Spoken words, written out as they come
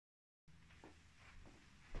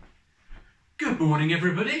Good morning,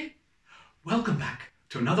 everybody. Welcome back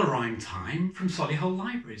to another rhyme time from Solihull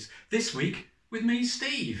Libraries. This week with me,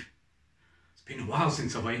 Steve. It's been a while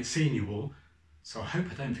since I've seen you all, so I hope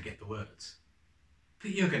I don't forget the words.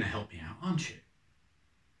 But you're going to help me out, aren't you?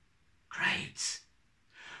 Great.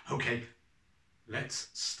 Okay, let's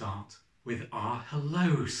start with our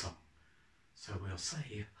hello song. So we'll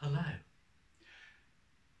say hello.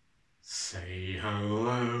 Say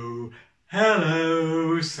hello,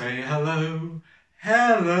 hello, say hello,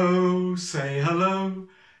 hello, say hello,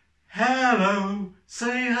 hello,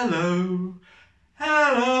 say hello,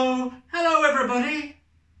 hello, hello everybody.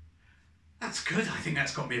 That's good. I think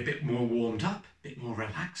that's got me a bit more warmed up, a bit more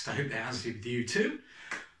relaxed. I hope that has with you too.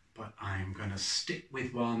 But I'm going to stick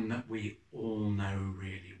with one that we all know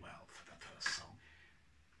really well for the first song.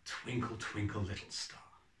 Twinkle, twinkle, little star.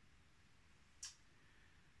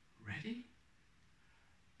 Ready?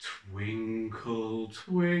 Twinkle,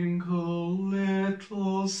 twinkle,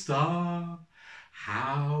 little star,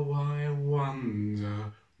 how I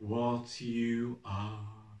wonder what you are.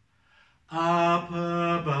 Up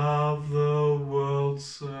above the world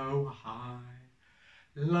so high,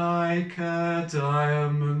 like a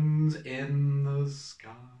diamond in the sky.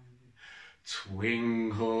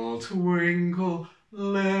 Twinkle, twinkle,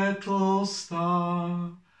 little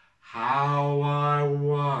star, how I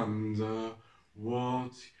wonder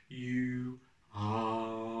what you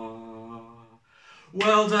are.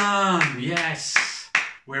 Well done, yes.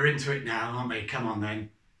 We're into it now, aren't we? Come on then.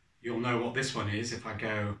 You'll know what this one is if I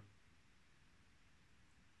go.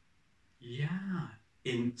 Yeah,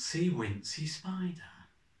 Incy Wincy Spider.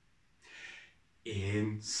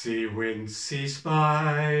 Incy Wincy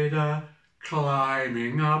Spider,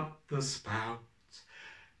 climbing up the spout.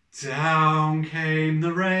 Down came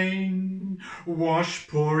the rain, washed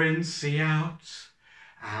poor Incy out.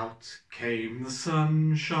 Out came the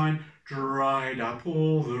sunshine, dried up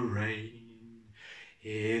all the rain.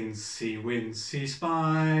 Incy Wincy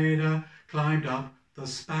Spider climbed up the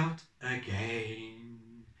spout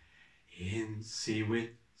again. Incy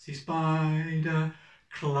Wincy Spider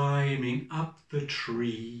climbing up the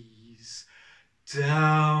trees.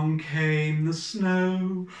 Down came the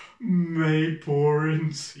snow, made poor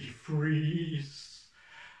Incy freeze.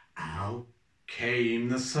 Out came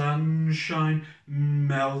the sunshine,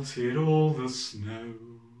 melted all the snow.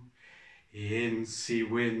 Incy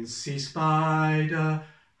Wincy Spider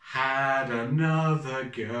had another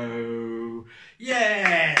go.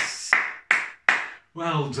 Yes!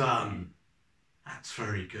 Well done. That's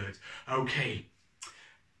very good. Okay.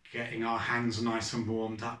 Getting our hands nice and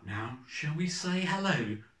warmed up now, shall we say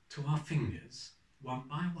hello to our fingers one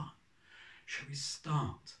by one? Shall we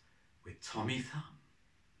start with Tommy Thumb,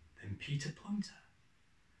 then Peter Pointer,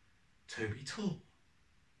 Toby Tall,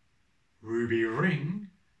 Ruby Ring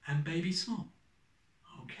and Baby Small?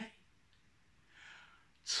 Okay.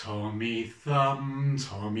 Tommy Thumb,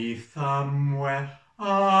 where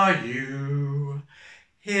are you?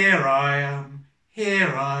 Here I am,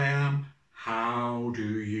 how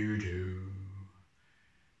do you do?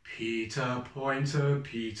 Peter Pointer,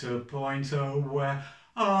 where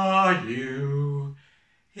are you?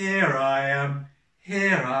 Here I am,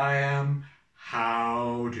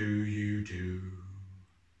 how do you do?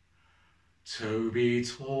 Toby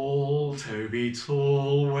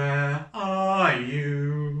Tall, where are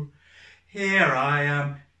you? Here I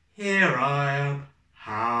am,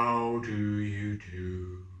 how do you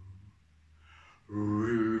do?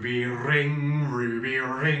 Ruby Ring,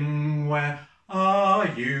 where are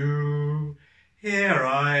you? Here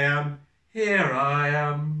I am,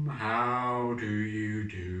 how do you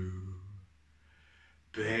do?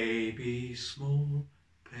 Baby Small,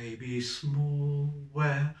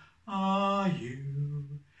 where are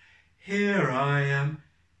you? Here I am,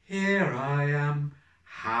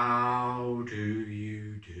 how do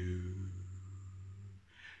you do?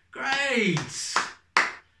 Great!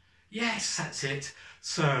 Yes, that's it.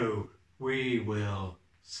 So we will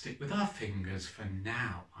stick with our fingers for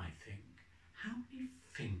now, I think. How many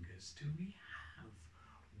fingers do we have?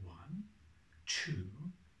 1, 2,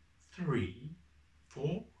 3,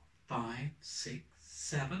 4, 5, 6,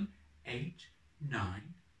 7, 8,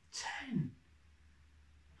 9, 10.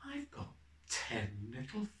 I've got 10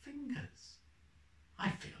 little fingers.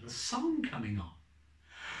 I feel a song coming on.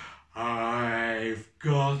 I've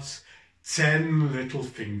got 10 little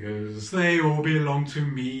fingers, they all belong to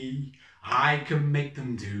me. I can make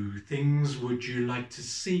them do things would you like to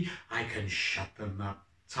see. I can shut them up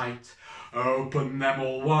tight, open them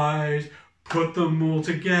all wide, put them all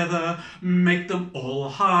together, make them all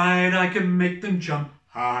hide. I can make them jump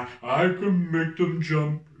high, I can make them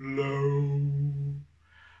jump low.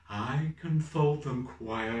 I can fold them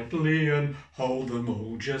quietly and hold them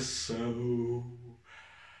all just so.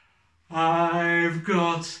 I've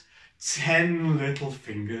got 10 little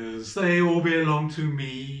fingers, they all belong to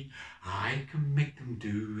me. I can make them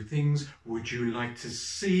do things, would you like to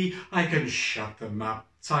see? I can shut them up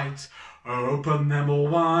tight, open them all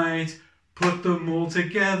wide, put them all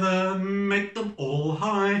together, make them all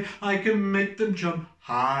high. I can make them jump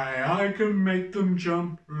high, I can make them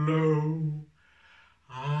jump low.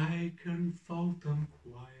 I can fold them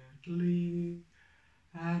quietly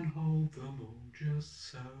and hold them all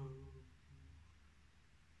just so.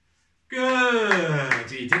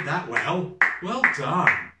 Good! You did that well. Well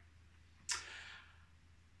done.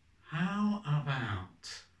 How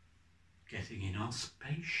about getting in our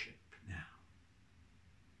spaceship now?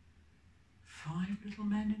 5 little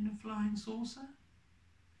men in a flying saucer?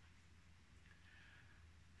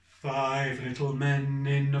 5 little men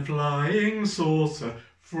in a flying saucer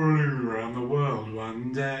flew round the world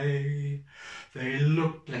one day. They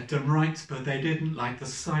looked left and right, but they didn't like the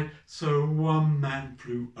sight, so one man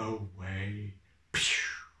flew away. Pew!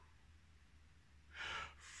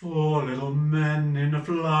 4 little men in a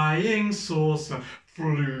flying saucer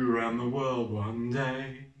flew round the world one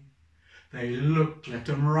day. They looked left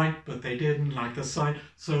and right, but they didn't like the sight,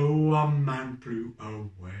 so one man flew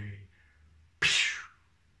away.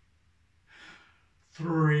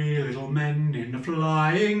 3 little men in a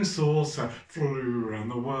flying saucer flew round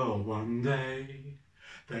the world one day.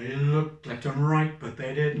 They looked left and right, but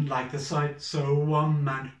they didn't like the sight, so one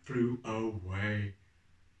man flew away.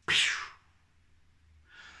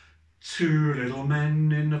 2 little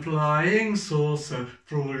men in a flying saucer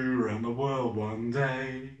flew round the world one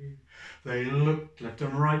day. They looked left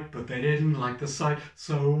and right, but they didn't like the sight,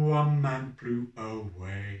 so one man flew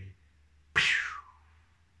away.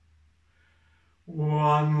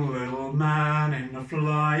 1 little man in a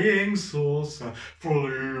flying saucer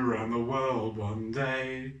flew round the world one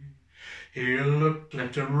day. He looked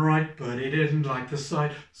left and right, but he didn't like the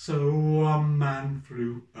sight, so one man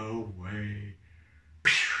flew away.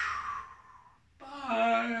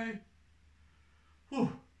 Bye!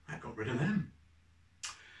 Oh, that got rid of them.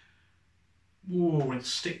 Oh, let's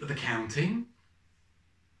stick with the counting.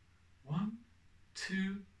 1,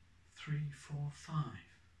 2, 3, 4, 5.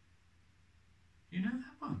 You know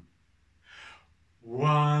that one?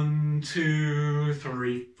 1, 2,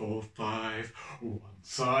 3, 4, 5.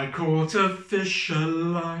 Once I caught a fish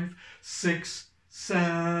alive. 6,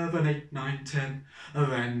 7, 8, 9, 10.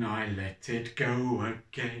 Then I let it go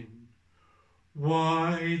again.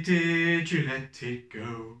 Why did you let it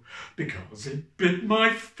go? Because it bit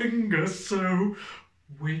my finger so.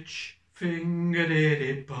 Which finger did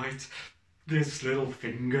it bite? This little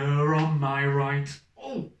finger on my right.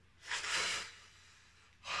 Oh!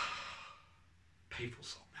 Painful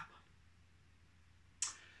song, that one.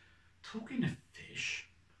 Talking of fish,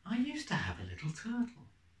 I used to have a little turtle.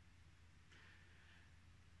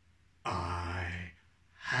 I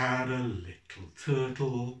had a little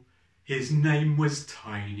turtle. His name was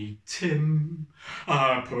Tiny Tim.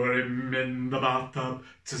 I put him in the bathtub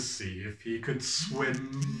to see if he could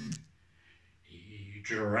swim. He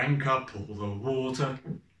drank up all the water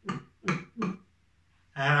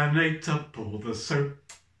and ate up all the soap.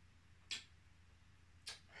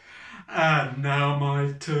 And now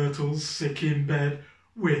my turtle's sick in bed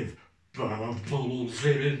with bubbles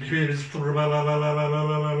in his throat.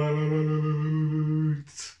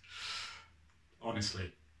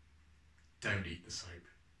 Honestly, don't eat the soap.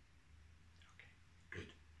 Okay,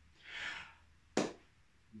 good.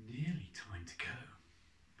 Nearly time to go,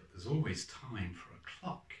 but there's always time for a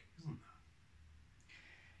clock, isn't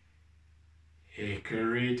there?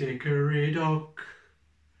 Hickory dickory dock,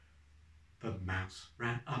 the mouse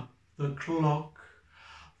ran up the clock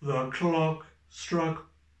struck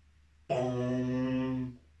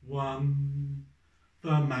bong. 1,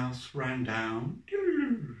 the mouse ran down.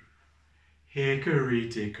 Hickory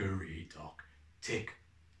dickory dock, tick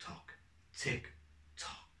tock, tick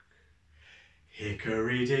tock.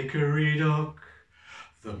 Hickory dickory dock,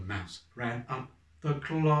 the mouse ran up the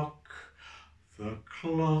clock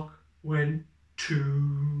went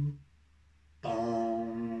 2,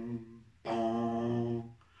 bong,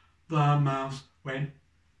 bong. The mouse went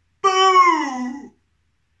boo!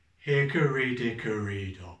 Hickory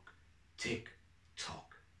dickory dock, tick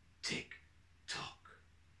tock, tick tock.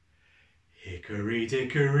 Hickory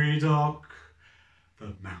dickory dock,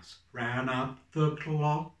 the mouse ran up the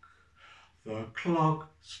clock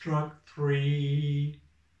struck 3,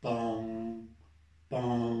 bong,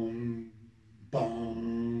 bong,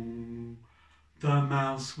 bong. The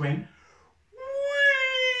mouse went wee!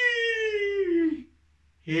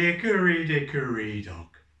 Hickory dickory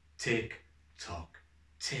dock. Tick tock,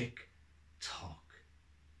 tick tock,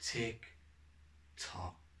 tick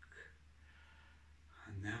tock.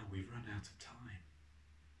 And now we've run out of time.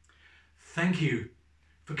 Thank you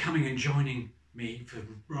for coming and joining me for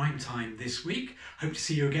Rhyme Time this week. Hope to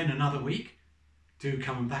see you again another week. Do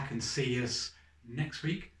come back and see us next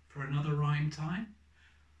week for another Rhyme Time.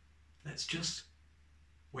 Let's just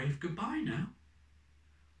wave goodbye now.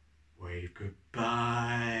 Wave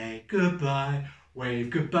goodbye, goodbye, wave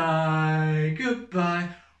goodbye, goodbye,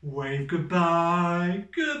 wave goodbye,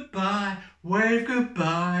 goodbye, wave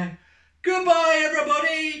goodbye. Goodbye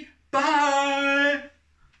everybody, bye!